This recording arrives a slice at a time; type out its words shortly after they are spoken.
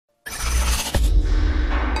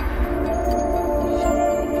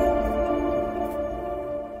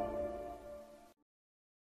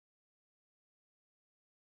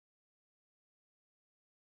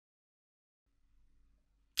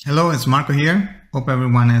Hello, it's Marco here. Hope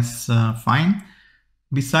everyone is fine.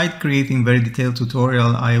 Besides creating very detailed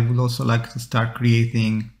tutorial, I would also like to start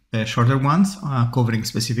creating shorter ones covering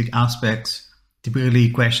specific aspects, typically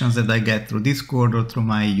questions that I get through Discord or through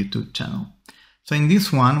my YouTube channel. So in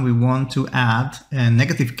this one, we want to add a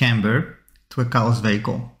negative camber to a chaos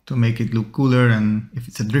vehicle to make it look cooler, and if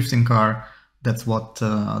it's a drifting car, that's what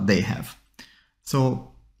they have. So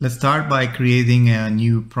let's start by creating a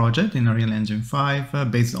new project in Unreal Engine 5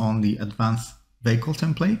 based on the advanced vehicle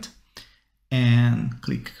template, and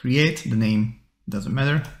click create. The name doesn't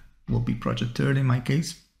matter, will be project 3 in my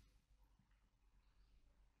case.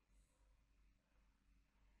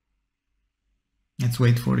 Let's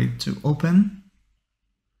wait for it to open.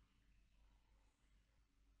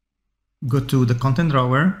 Go to the content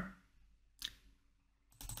drawer,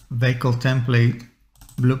 vehicle template,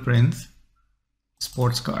 blueprints,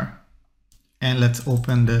 sports car, and let's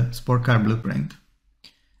open the sport car blueprint.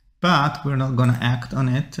 But we're not going to act on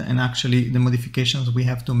it, and actually the modifications we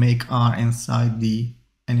have to make are inside the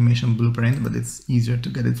animation blueprint, but it's easier to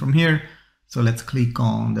get it from here. So let's click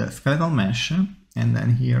on the skeletal mesh, and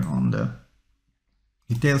then here on the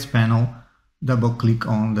details panel, double click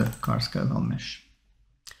on the car skeletal mesh.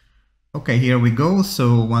 Okay, here we go.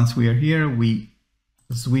 So once we are here, we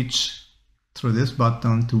switch through this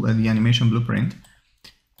button to the animation blueprint.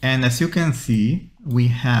 And as you can see, we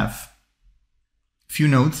have few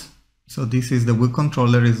nodes. So this is the wheel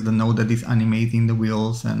controller, is the node that is animating the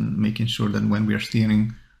wheels and making sure that when we are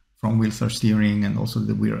steering, front wheels are steering, and also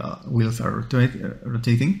the wheels are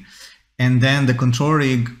rotating. And then the control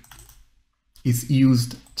rig is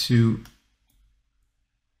used to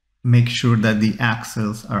make sure that the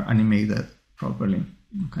axles are animated properly.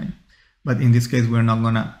 Okay, but in this case, we're not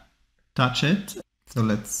gonna touch it. So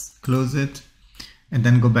let's close it and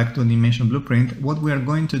then go back to animation blueprint. What we are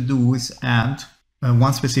going to do is add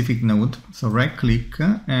one specific node. So right click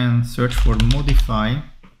and search for modify,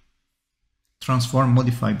 transform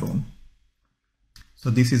modify bone. So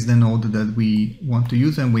this is the node that we want to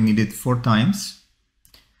use, and we need it 4 times.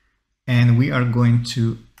 And we are going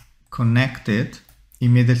to connect it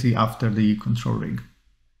immediately after the control rig.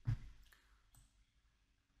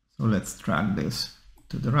 So let's drag this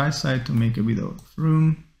to the right side to make a bit of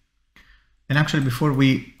room. And actually, before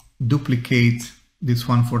we duplicate this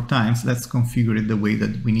one 4 times, let's configure it the way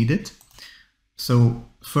that we need it. So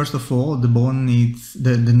first of all, the bone needs,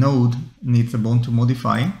 the node needs a bone to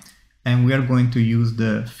modify, and we are going to use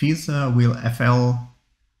the fizz wheel FL,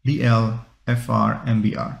 BL, FR, and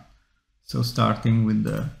BR. So starting with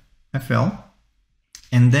the FL,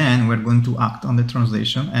 and then we're going to act on the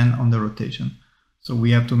translation and on the rotation. So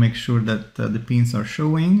we have to make sure that the pins are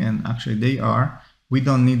showing, and actually they are. We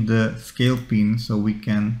don't need the scale pin, so we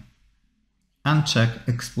can uncheck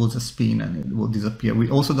expose a spin and it will disappear. We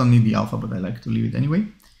also don't need the alpha, but I like to leave it anyway.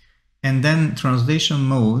 And then translation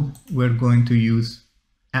mode, we're going to use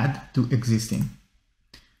add to existing.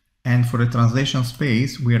 And for the translation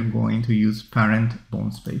space, we are going to use parent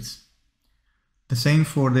bone space. The same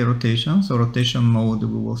for the rotation. So rotation mode,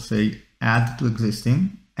 we will say add to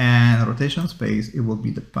existing, and rotation space, it will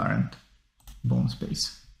be the parent bone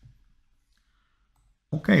space.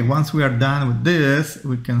 Okay, once we are done with this,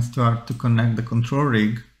 we can start to connect the control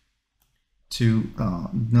rig to the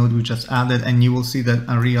node we just added, and you will see that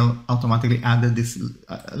Unreal automatically added this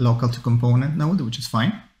local to component node, which is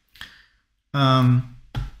fine.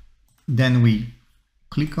 Then we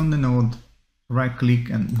click on the node, right click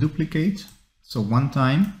and duplicate. So 1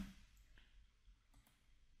 time,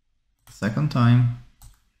 2nd time,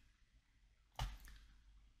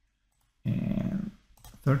 and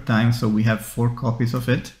 3rd time. So we have 4 copies of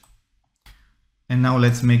it. And now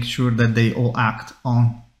let's make sure that they all act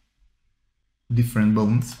on different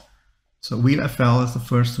bones. So wheel FL is the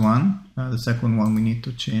first one. The second one we need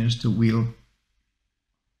to change to wheel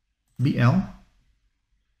BL.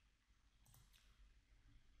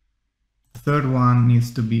 The 3rd one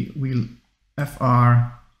needs to be wheel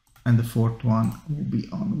FR, and the 4th one will be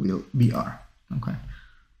on wheel BR. Okay.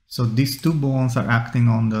 So these 2 bones are acting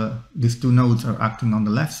on these 2 nodes are acting on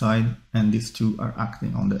the left side, and these 2 are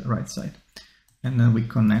acting on the right side. And then we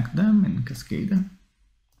connect them and cascade them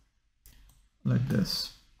like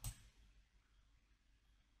this.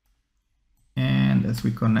 And as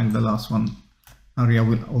we connect the last one, Unreal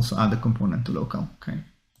will also add a component to local. Okay.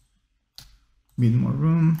 Bit more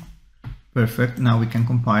room. Perfect. Now we can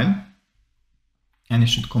compile, and it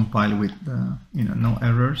should compile with no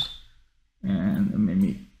errors. And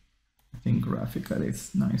maybe I think graphically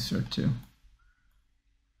it's nicer to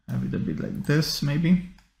have it a bit like this, maybe.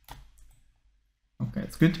 Okay,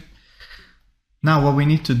 it's good. Now what we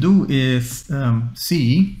need to do is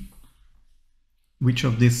see which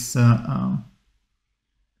of these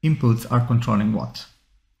inputs are controlling what.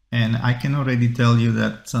 And I can already tell you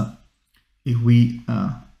that if we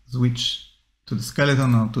switch to the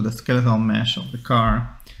skeleton or to the skeletal mesh of the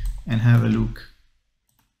car and have a look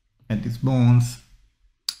at these bones,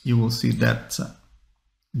 you will see that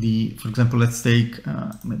for example, let's take,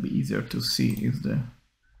 maybe easier to see is the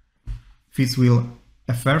fifth wheel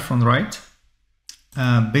FR from right.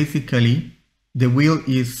 Basically, the wheel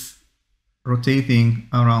is rotating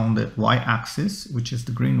around the y-axis, which is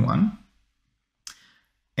the green one,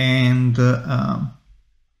 and the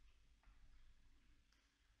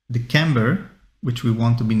camber, which we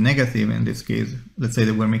want to be negative in this case, let's say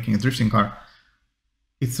that we're making a drifting car,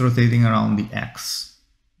 it's rotating around the x.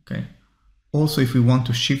 Okay. Also, if we want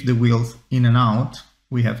to shift the wheels in and out,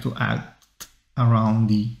 we have to act around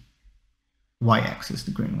the y-axis,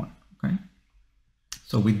 the green one. Okay.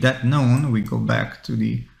 So with that known, we go back to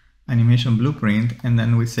the animation blueprint and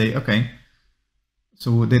then we say, okay,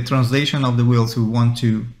 so the translation of the wheels, we want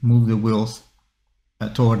to move the wheels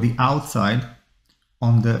toward the outside.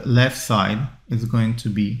 On the left side is going to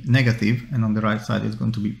be negative and on the right side is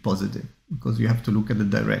going to be positive, because you have to look at the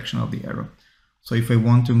direction of the arrow. So if I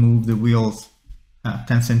want to move the wheels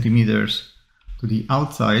 10 centimeters to the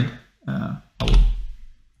outside, I will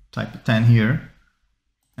type a 10 here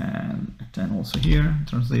and a 10 also here,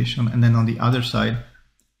 translation. And then on the other side,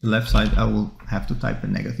 the left side, I will have to type a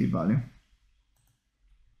negative value.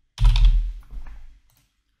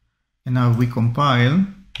 And now we compile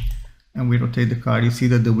and we rotate the car, you see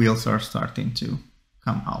that the wheels are starting to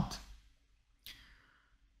come out.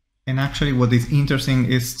 And actually what is interesting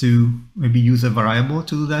is to maybe use a variable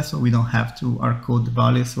to do that, so we don't have to hard code the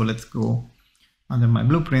values. So let's go under my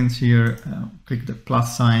blueprints here, click the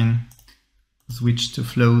plus sign, switch to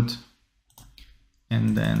float,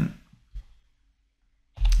 and then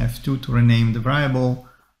F2 to rename the variable.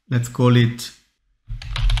 Let's call it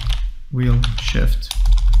wheel shift.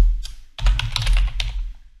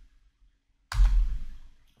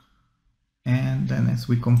 And then as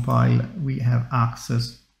we compile, we have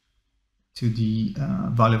access to the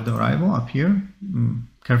value of the variable up here.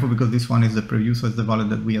 Careful, because this one is the preview, so it's the value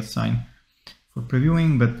that we assign for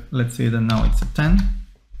previewing, but let's say that now it's a 10.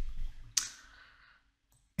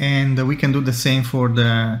 And we can do the same for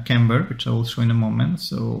the camber, which I will show in a moment.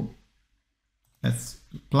 So let's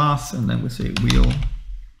plus, and then we say wheel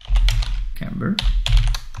camber.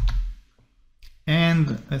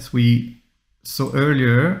 And as we saw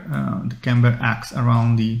earlier, the camber acts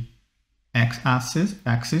around the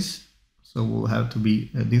x-axis, so we'll have to be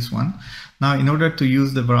this one. Now, in order to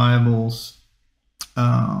use the variables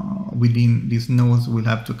within these nodes, we'll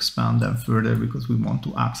have to expand them further because we want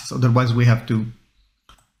to access. Otherwise, we have to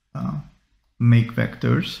make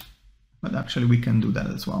vectors, but actually we can do that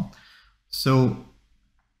as well. So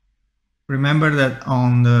remember that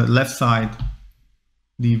on the left side,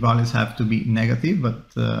 the values have to be negative,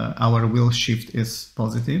 but our wheel shift is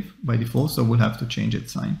positive by default, so we'll have to change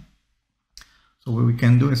its sign. So what we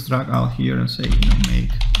can do is drag out here and say,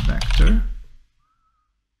 make vector.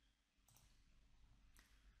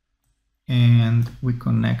 And we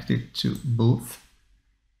connect it to both.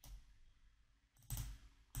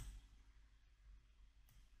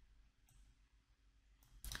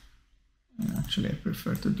 And actually, I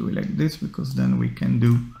prefer to do it like this because then we can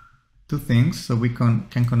do two things. So we can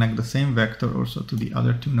connect the same vector also to the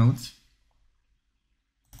other two nodes.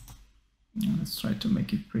 And let's try to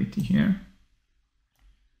make it pretty here.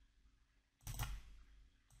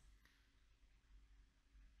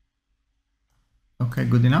 Okay,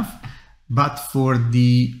 good enough. But for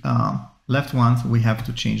the left ones, we have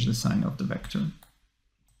to change the sign of the vector.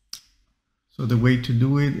 So the way to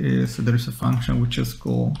do it is, there is a function which is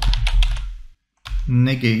called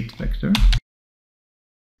negate vector.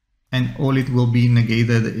 And all it will be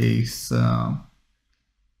negated is the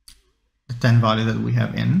 10 value that we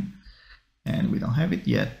have in. And we don't have it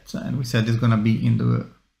yet. And we said it's going to be in the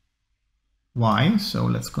y. So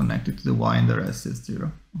let's connect it to the y and the rest is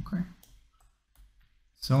 0. Okay.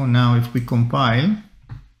 So now if we compile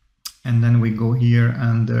and then we go here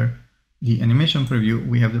under the animation preview,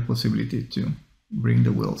 we have the possibility to bring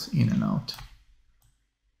the wheels in and out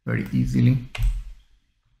very easily.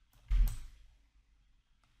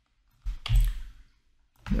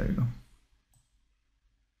 There you go.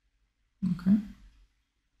 Okay.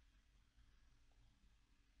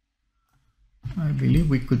 I believe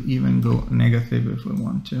we could even go negative if we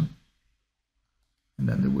want to. And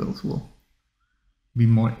then the wheels will be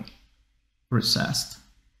more recessed.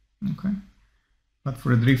 Okay. But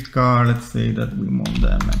for a drift car, let's say that we want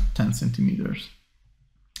them at 10 centimeters,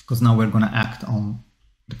 because now we're going to act on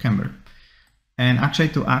the camber. And actually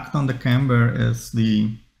to act on the camber is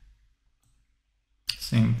the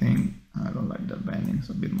same thing. I don't like that bending, it's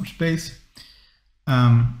a bit more space.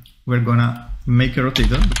 We're going to make a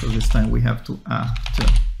rotator, because this time we have to act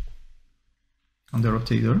on the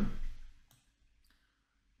rotator.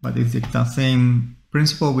 But it's the same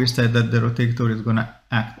principle. We said that the rotator is going to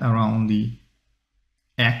act around the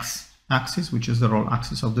X axis, which is the roll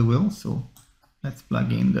axis of the wheel. So let's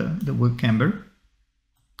plug in the wheel camber.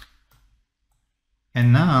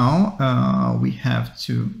 And now we have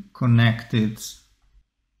to connect it.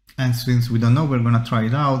 And since we don't know, we're going to try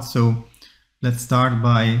it out. So let's start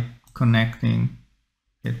by connecting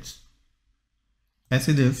it as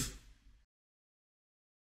it is.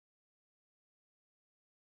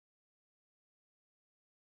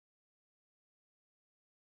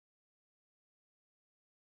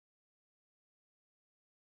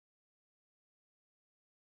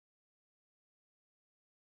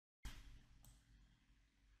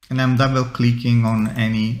 And I'm double clicking on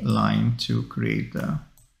any line to create the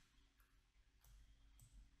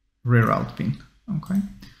reroute pin. Okay,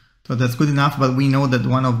 so that's good enough, but we know that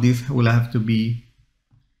one of these will have to be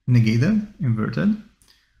negated, inverted.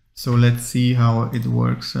 So let's see how it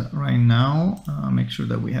works right now. Make sure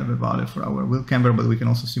that we have a value for our wheel camber, but we can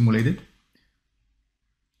also simulate it.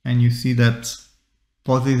 And you see that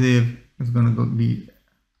positive is going to be,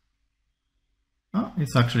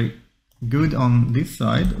 it's actually good on this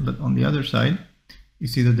side, but on the other side, you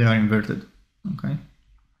see that they are inverted. Okay,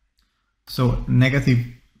 so negative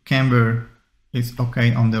camber is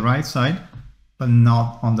okay on the right side, but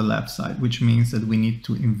not on the left side, which means that we need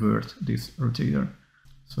to invert this rotator.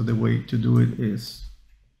 So the way to do it is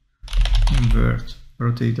invert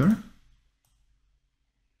rotator,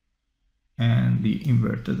 and the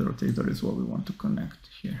inverted rotator is what we want to connect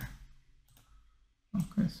here.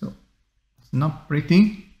 Okay, so it's not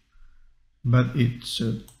pretty, but it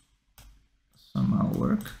should somehow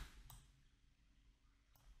work.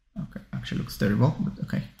 Okay, actually looks terrible, but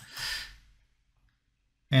okay.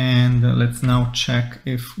 And let's now check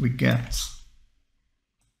if we get,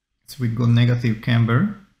 so we go negative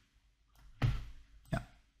camber. Yeah,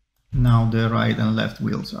 now the right and left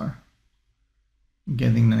wheels are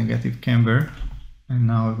getting the negative camber. And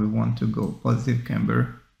now if we want to go positive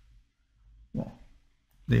camber, well,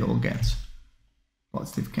 they all get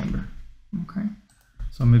positive camber. Okay,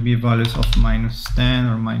 so maybe values of -10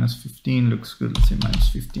 or -15 looks good. Let's say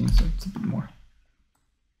 -15, so it's a bit more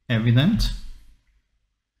evident.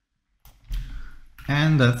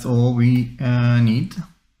 And that's all we need.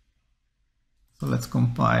 So let's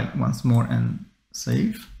compile once more and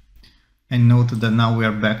save. And note that now we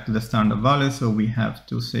are back to the standard value. So we have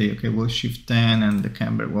to say, okay, we'll shift 10 and the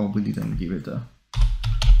camber, well, we didn't give it a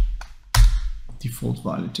default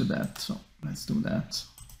value to that. So let's do that.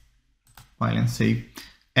 File and save.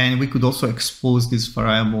 And we could also expose this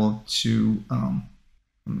variable to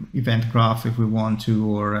event graph if we want to,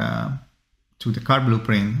 or to the car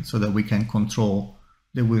blueprint, so that we can control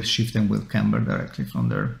the wheel shift and wheel camber directly from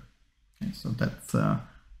there. Okay, so that's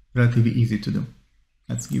relatively easy to do.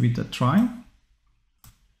 Let's give it a try.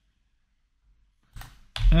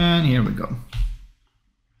 And here we go.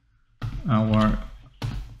 Our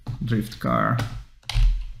drift car.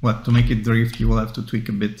 Well, to make it drift, you will have to tweak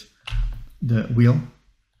a bit the wheel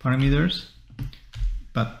parameters.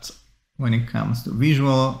 But when it comes to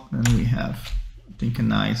visual, then we have, I think, a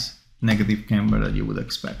nice negative camber that you would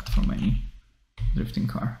expect from any drifting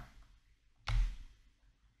car.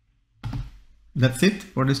 That's it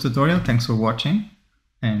for this tutorial. Thanks for watching,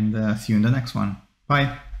 and see you in the next one.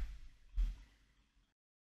 Bye.